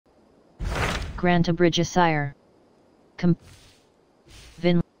Granta Rouecistre.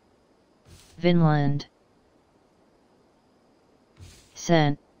 Vinland.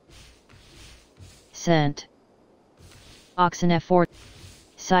 Sent. Oxen F4.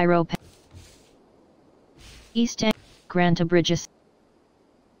 Syro. East End. Granta Rouecistre.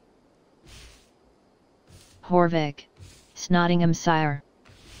 Horvik. Snottinghamshire.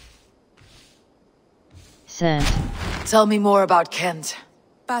 Sent. Tell me more about Kent.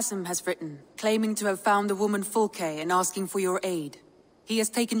 Basim has written, claiming to have found the woman Fulke and asking for your aid. He has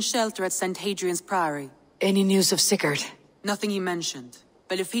taken shelter at St. Hadrian's Priory. Any news of Sigurd? Nothing he mentioned.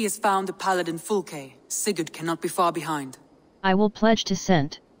 But if he has found the paladin Fulke, Sigurd cannot be far behind. I will pledge to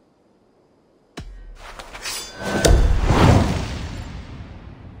Sent.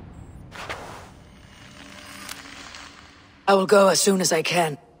 I will go as soon as I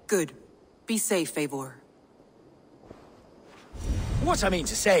can. Good. Be safe, Eivor. What I mean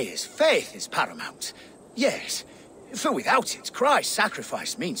to say is, faith is paramount. Yes, for without it, Christ's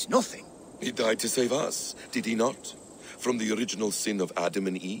sacrifice means nothing. He died to save us, did he not? From the original sin of Adam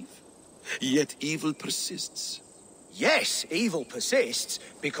and Eve? Yet evil persists. Yes, evil persists,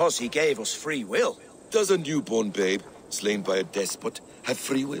 because he gave us free will. Does a newborn babe, slain by a despot, have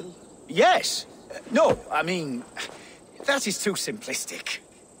free will? Yes. No, I mean, that is too simplistic.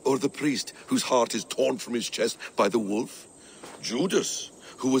 Or the priest, whose heart is torn from his chest by the wolf? Judas,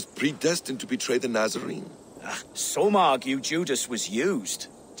 who was predestined to betray the Nazarene? Some argue Judas was used.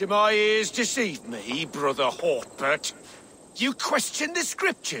 Do my ears deceive me, Brother Hortbert? You question the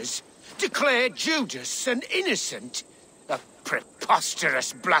scriptures? Declare Judas an innocent? A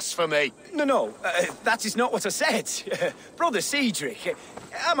preposterous blasphemy! No, that is not what I said. Brother Cedric,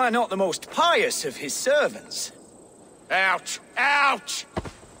 am I not the most pious of his servants? Out! Out!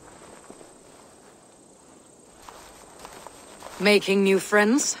 Making new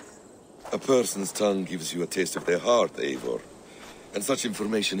friends? A person's tongue gives you a taste of their heart, Eivor. And such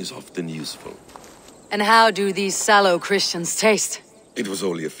information is often useful. And how do these sallow Christians taste? It was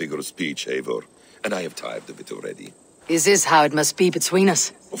only a figure of speech, Eivor, and I have tired of it already. Is this how it must be between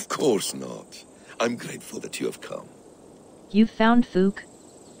us? Of course not. I'm grateful that you have come. You found Fulke?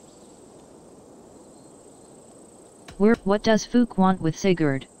 What does Fulke want with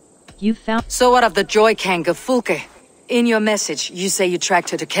Sigurd? You found— So what of the joy cank of Fulke? In your message, you say you tracked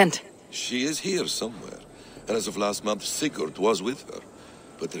her to Kent. She is here somewhere, and as of last month, Sigurd was with her.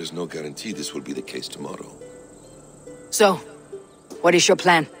 But there is no guarantee this will be the case tomorrow. So, what is your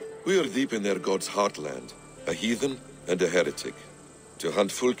plan? We are deep in their god's heartland, a heathen and a heretic. To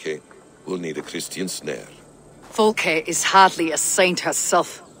hunt Fulke, we'll need a Christian snare. Fulke is hardly a saint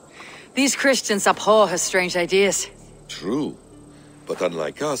herself. These Christians abhor her strange ideas. True, but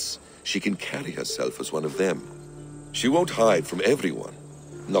unlike us, she can carry herself as one of them. She won't hide from everyone,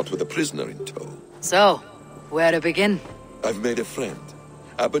 not with a prisoner in tow. So, where to begin? I've made a friend,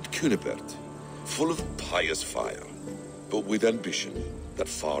 Abbot Cynebert, full of pious fire, but with ambition that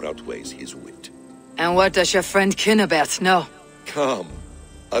far outweighs his wit. And what does your friend Cynebert know? Come,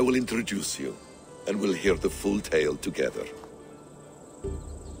 I will introduce you, and we'll hear the full tale together.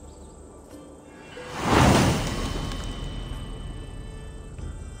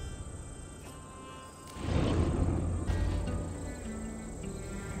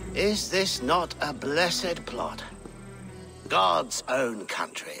 Is this not a blessed plot? God's own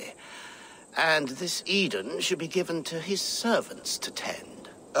country. And this Eden should be given to his servants to tend.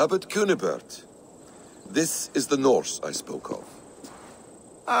 Abbot Cynebert, this is the Norse I spoke of.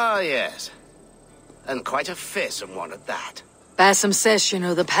 Ah, yes. And quite a fearsome one at that. Basim says you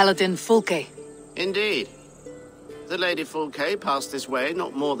know the paladin Fulke. Indeed. The Lady Fulke passed this way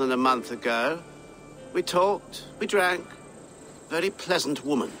not more than a month ago. We talked, we drank. Very pleasant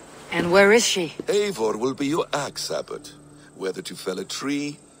woman. And where is she? Eivor will be your axe, Abbot, whether to fell a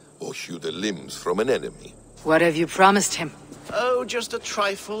tree or hew the limbs from an enemy. What have you promised him? Oh, just a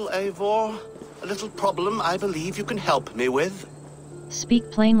trifle, Eivor. A little problem I believe you can help me with.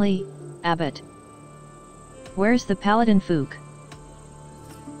 Speak plainly, Abbot. Where's the paladin Fulke?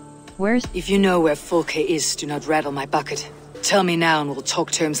 Where's— If you know where Fulke is, do not rattle my bucket. Tell me now and we'll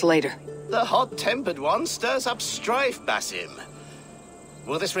talk terms later. The hot-tempered one stirs up strife, Basim.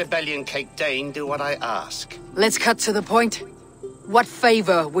 Will this rebellion-caked Dane do what I ask? Let's cut to the point. What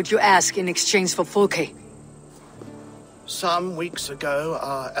favor would you ask in exchange for Fulke? Some weeks ago,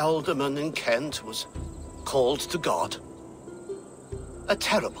 our Ealdorman in Kent was called to God. A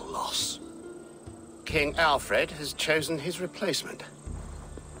terrible loss. King Alfred has chosen his replacement,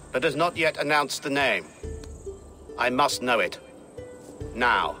 but has not yet announced the name. I must know it.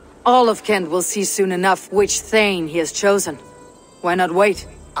 Now. All of Kent will see soon enough which Thane he has chosen. Why not wait?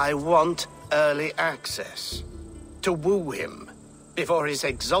 I want early access. To woo him, before his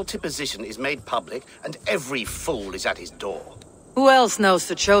exalted position is made public and every fool is at his door. Who else knows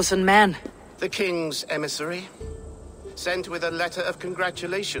the chosen man? The king's emissary, sent with a letter of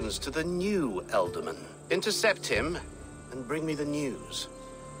congratulations to the new Ealdorman. Intercept him and bring me the news.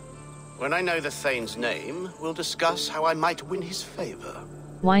 When I know the Thane's name, we'll discuss how I might win his favor.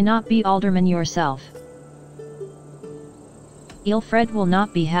 Why not be Ealdorman yourself? Ealfred will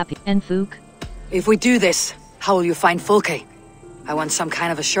not be happy. And Fulke? If we do this, how will you find Fulke? I want some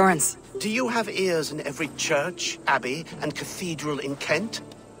kind of assurance. Do you have ears in every church, abbey, and cathedral in Kent?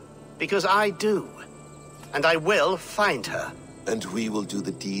 Because I do. And I will find her. And we will do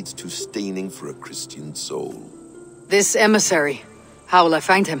the deeds too staining for a Christian soul. This emissary, how will I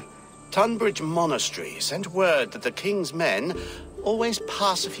find him? Tunbridge Monastery sent word that the king's men always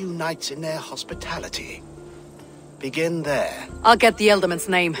pass a few nights in their hospitality. Begin there. I'll get the Ealdorman's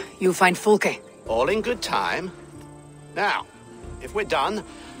name. You find Fulke. All in good time. Now, if we're done,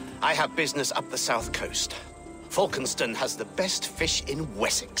 I have business up the south coast. Folkestone has the best fish in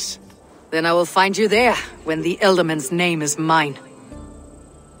Wessex. Then I will find you there, when the Ealdorman's name is mine.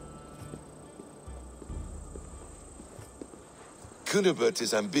 Cynebert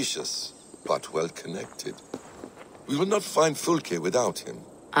is ambitious, but well connected. We will not find Fulke without him.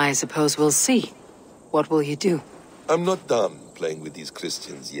 I suppose we'll see. What will you do? I'm not done playing with these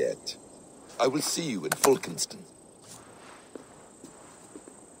Christians yet. I will see you in Folkestone.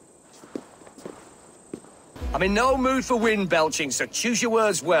 I'm in no mood for wind belching, so choose your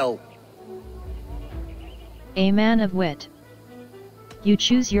words well. A man of wit. You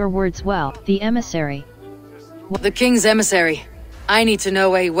choose your words well. The emissary. The king's emissary. I need to know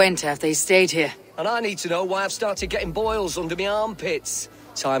where he went after he stayed here. And I need to know why I've started getting boils under my armpits.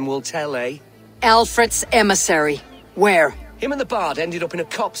 Time will tell, eh? Alfred's emissary. Where? Him and the bard ended up in a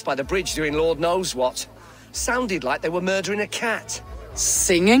copse by the bridge doing Lord knows what. Sounded like they were murdering a cat.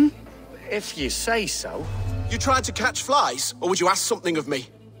 Singing? If you say so. You tried to catch flies, or would you ask something of me?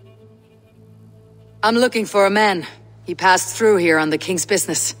 I'm looking for a man. He passed through here on the king's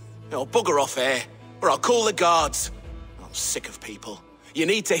business. Oh, bugger off here, or I'll call the guards. I'm sick of people. You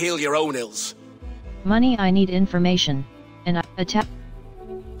need to heal your own ills. Money, I need information. And I attack.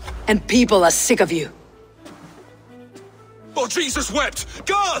 And people are sick of you. Oh, Jesus wept!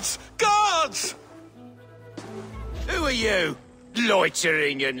 Guards! Guards! Who are you?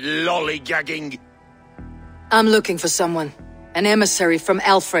 Loitering and lollygagging. I'm looking for someone. An emissary from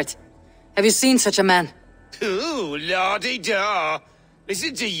Alfred. Have you seen such a man? Ooh, la-di-da.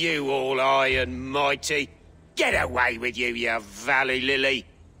 Listen to you, all high and mighty. Get away with you, you valley lily.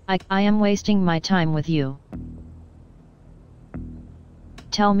 I am wasting my time with you.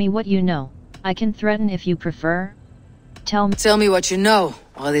 Tell me what you know. I can threaten if you prefer. Tell me what you know,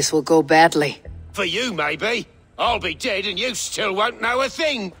 or this will go badly. For you, maybe. I'll be dead and you still won't know a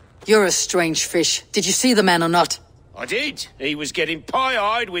thing. You're a strange fish. Did you see the man or not? I did. He was getting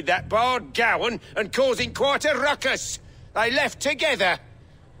pie-eyed with that bard Gowan and causing quite a ruckus. They left together.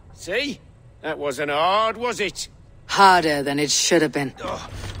 See? That wasn't hard, was it? Harder than it should have been.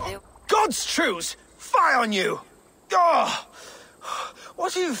 God's truce! Fie on you! Oh,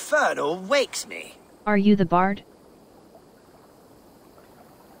 what infernal wakes me? Are you the bard?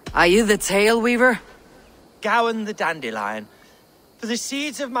 Are you the tale weaver? Gowan the dandelion. For the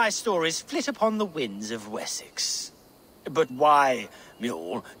seeds of my stories flit upon the winds of Wessex. But why,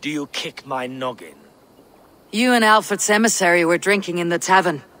 mule, do you kick my noggin? You and Alfred's emissary were drinking in the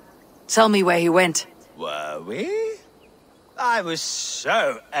tavern. Tell me where he went. Were we? I was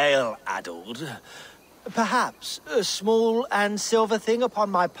so ale-addled. Perhaps a small and silver thing upon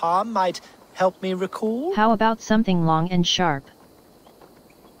my palm might help me recall? How about something long and sharp?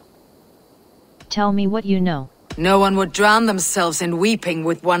 Tell me what you know. No one would drown themselves in weeping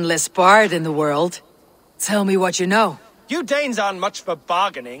with one less bard in the world. Tell me what you know. You Danes aren't much for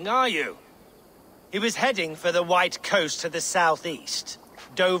bargaining, are you? He was heading for the White Coast to the southeast.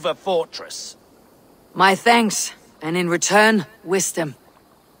 Dover Fortress. My thanks, and in return, wisdom.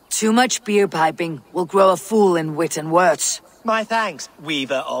 Too much beer piping will grow a fool in wit and words. My thanks,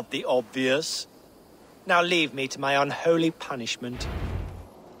 weaver of the obvious. Now leave me to my unholy punishment.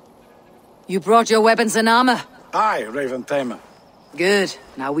 You brought your weapons and armor? Aye, Raven Tamer. Good.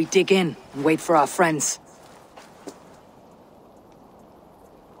 Now we dig in and wait for our friends.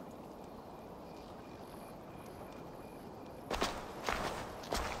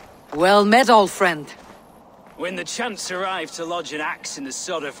 Well met, old friend. When the chance arrived to lodge an axe in the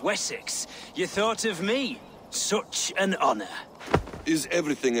sod of Wessex, you thought of me. Such an honor. Is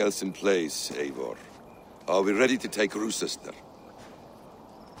everything else in place, Eivor? Are we ready to take Rouecistre?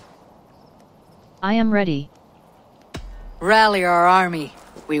 I am ready. Rally our army.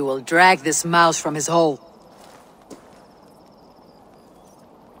 We will drag this mouse from his hole.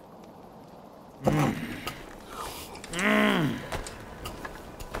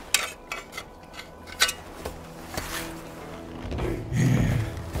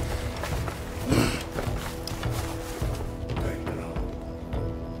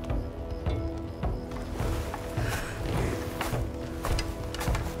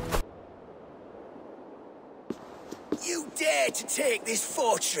 You dare to take this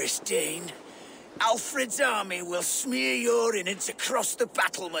fortress, Dane? Alfred's army will smear your innards across the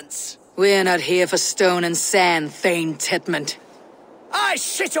battlements. We're not here for stone and sand, Thane Tedmund. I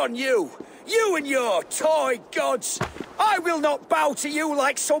shit on you! You and your toy gods! I will not bow to you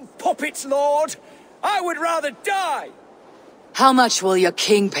like some puppet's lord! I would rather die! How much will your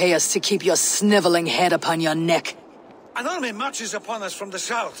king pay us to keep your sniveling head upon your neck? An army marches upon us from the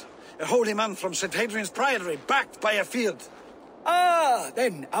south. A holy man from St. Hadrian's Priory, backed by a field. Ah,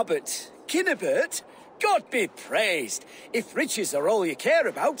 then, Abbot. Cynebert? God be praised. If riches are all you care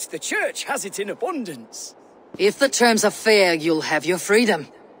about, the church has it in abundance. If the terms are fair, you'll have your freedom.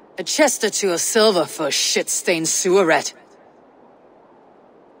 A chest or two of silver for a shit-stained sewer rat.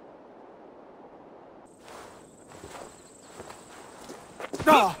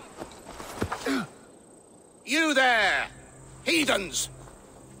 Ah! You there, heathens!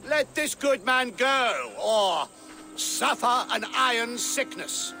 Let this good man go, or suffer an iron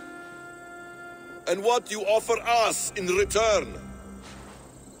sickness. And what you offer us in return?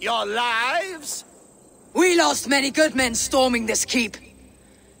 Your lives? We lost many good men storming this keep.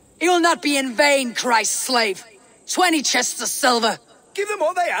 It will not be in vain, Christ's slave. 20 chests of silver. Give them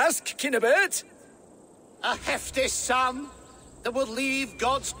what they ask, Cynebert. A hefty sum that will leave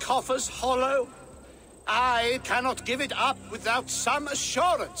God's coffers hollow? I cannot give it up without some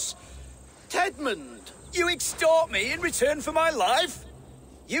assurance. Tedmund! You extort me in return for my life?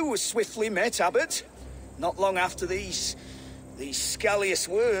 You were swiftly met, Abbot. Not long after these scallious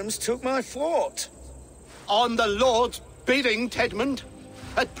worms took my fort. On the Lord's bidding, Tedmund.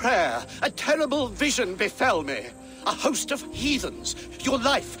 At prayer, a terrible vision befell me. A host of heathens, your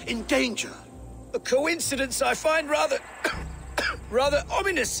life in danger. A coincidence I find rather... rather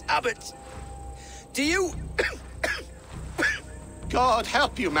ominous, Abbot. Do you... God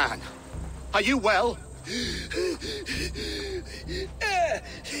help you, man. Are you well? Air!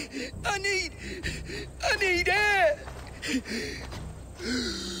 I need air!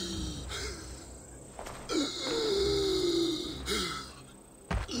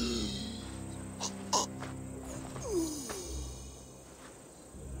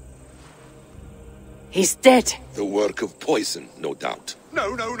 He's dead. The work of poison, no doubt.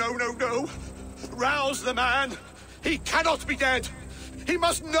 No. Rouse the man. He cannot be dead. He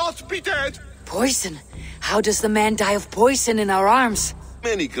must not be dead. Poison? How does the man die of poison in our arms?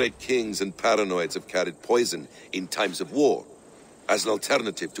 Many great kings and paranoids have carried poison in times of war, as an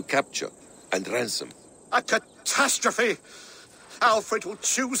alternative to capture and ransom. A catastrophe. Alfred will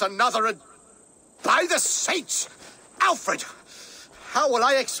choose another and... By the saints! Alfred! How will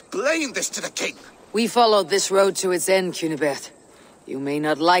I explain this to the king? We followed this road to its end, Cynebert. You may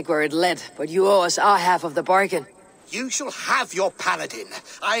not like where it led, but you owe us our half of the bargain. You shall have your paladin.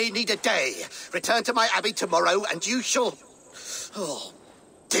 I need a day. Return to my abbey tomorrow, and you shall... Oh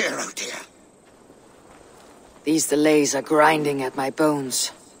dear. These delays are grinding at my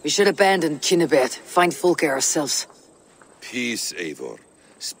bones. We should abandon Cynebert, find Fulke ourselves. Peace, Eivor.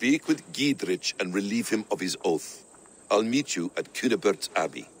 Speak with Giedrich and relieve him of his oath. I'll meet you at Cynebert's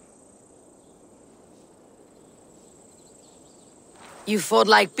abbey. You fought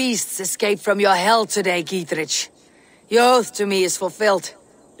like beasts escaped from your hell today, Giedrich. Your oath to me is fulfilled.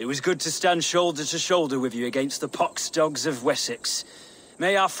 It was good to stand shoulder to shoulder with you against the pox dogs of Wessex.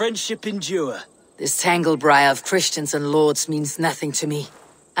 May our friendship endure. This tanglebriar of Christians and lords means nothing to me.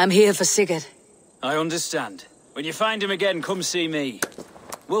 I'm here for Sigurd. I understand. When you find him again, come see me.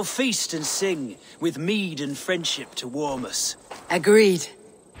 We'll feast and sing, with mead and friendship to warm us. Agreed.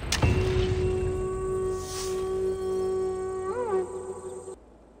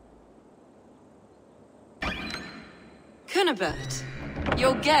 Cynebert,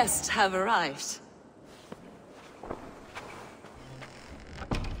 your guests have arrived.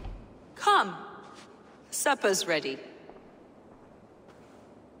 Come. Supper's ready.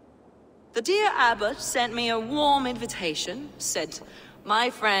 The dear Abbot sent me a warm invitation, said my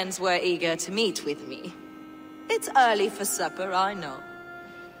friends were eager to meet with me. It's early for supper, I know.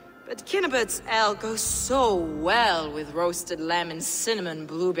 But Cynebert's ale goes so well with roasted lamb and cinnamon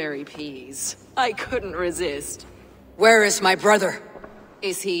blueberry peas. I couldn't resist. Where is my brother?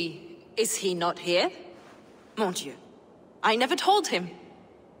 Is he Is he not here? Mon Dieu. I never told him.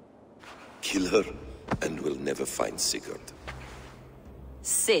 Kill her, and we'll never find Sigurd.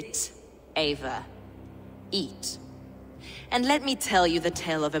 Sit, Ava. Eat. And let me tell you the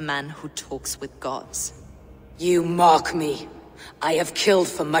tale of a man who talks with gods. You mock me. I have killed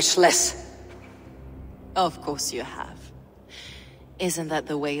for much less. Of course you have. Isn't that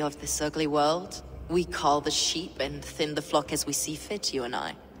the way of this ugly world? We cull the sheep and thin the flock as we see fit, you and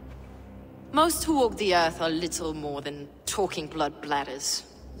I. Most who walk the earth are little more than talking blood bladders,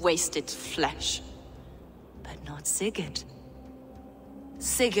 wasted flesh. But not Sigurd.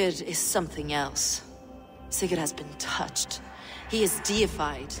 Sigurd is something else. Sigurd has been touched. He is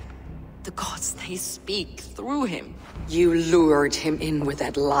deified. The gods, they speak through him. You lured him in with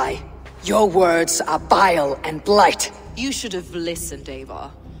that lie. Your words are bile and blight. You should have listened,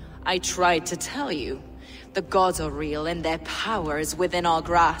 Ava. I tried to tell you. The gods are real and their power is within our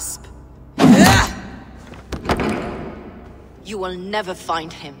grasp. You will never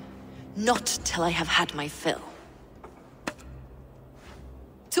find him. Not till I have had my fill.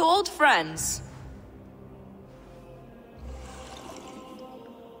 To old friends.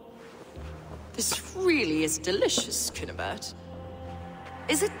 This really is delicious, Cynebert.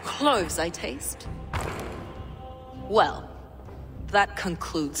 Is it cloves I taste? Well, that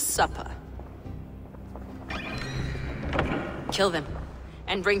concludes supper. Kill them,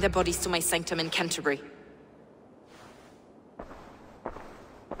 and bring their bodies to my sanctum in Canterbury.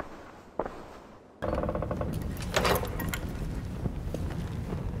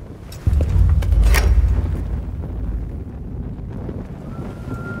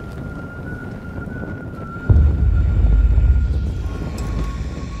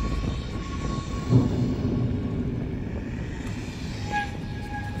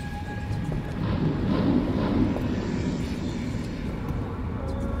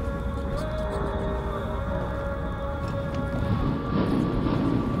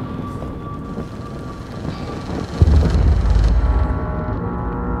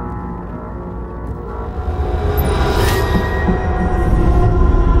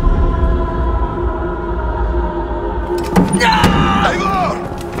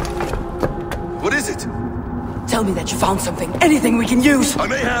 Tell me that you found something, anything we can use! I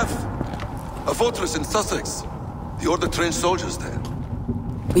may have. A fortress in Sussex. The Order trained soldiers there.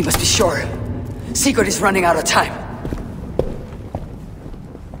 We must be sure. Sigurd is running out of time.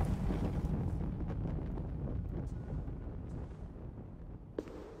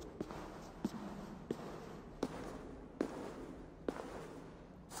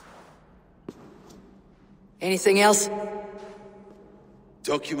 Anything else?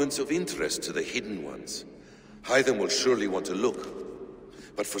 Documents of interest to the Hidden Ones. Hythen will surely want to look.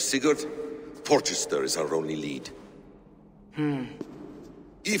 But for Sigurd, Porchester is our only lead.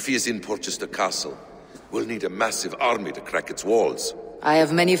 If he is in Porchester Castle, we'll need a massive army to crack its walls. I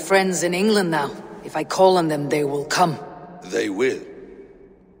have many friends in England now. If I call on them, they will come. They will.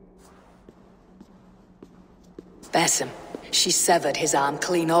 Basim, she severed his arm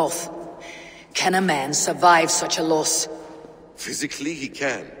clean off. Can a man survive such a loss? Physically, he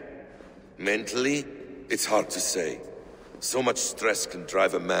can. Mentally, it's hard to say. So much stress can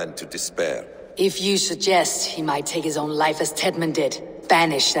drive a man to despair. If you suggest he might take his own life as Tedmund did,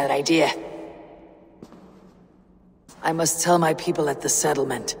 banish that idea. I must tell my people at the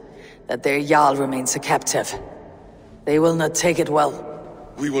settlement that their Jarl remains a captive. They will not take it well.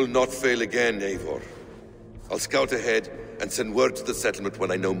 We will not fail again, Eivor. I'll scout ahead and send word to the settlement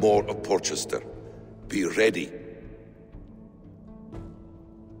when I know more of Porchester. Be ready.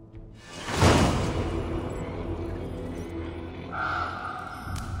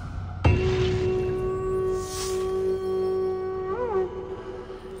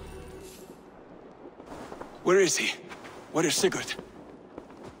 Where is he? Where is Sigurd?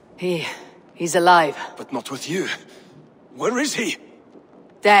 He's alive. But not with you. Where is he?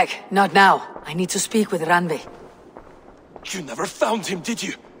 Dag, not now. I need to speak with Randvi. You never found him, did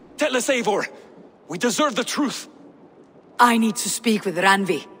you? Tell us, Eivor. We deserve the truth. I need to speak with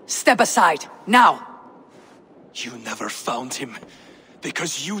Randvi. Step aside, now. You never found him,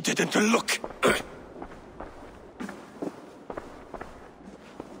 because you didn't look.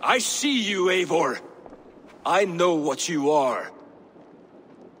 I see you, Eivor. I know what you are.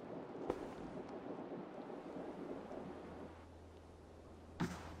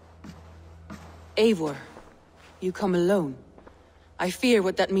 Eivor, you come alone. I fear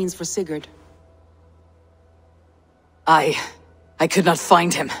what that means for Sigurd. I could not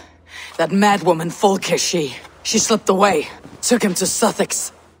find him. That madwoman Fulke, she slipped away. Took him to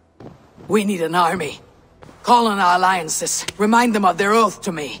Sussex. We need an army. Call on our alliances. Remind them of their oath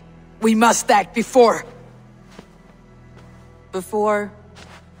to me. We must act before... Before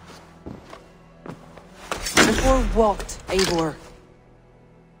what, Eivor?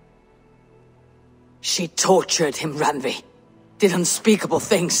 She tortured him, Randvi. Did unspeakable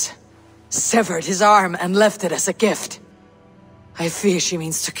things. Severed his arm and left it as a gift. I fear she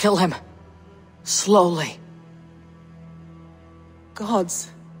means to kill him. Slowly. Gods.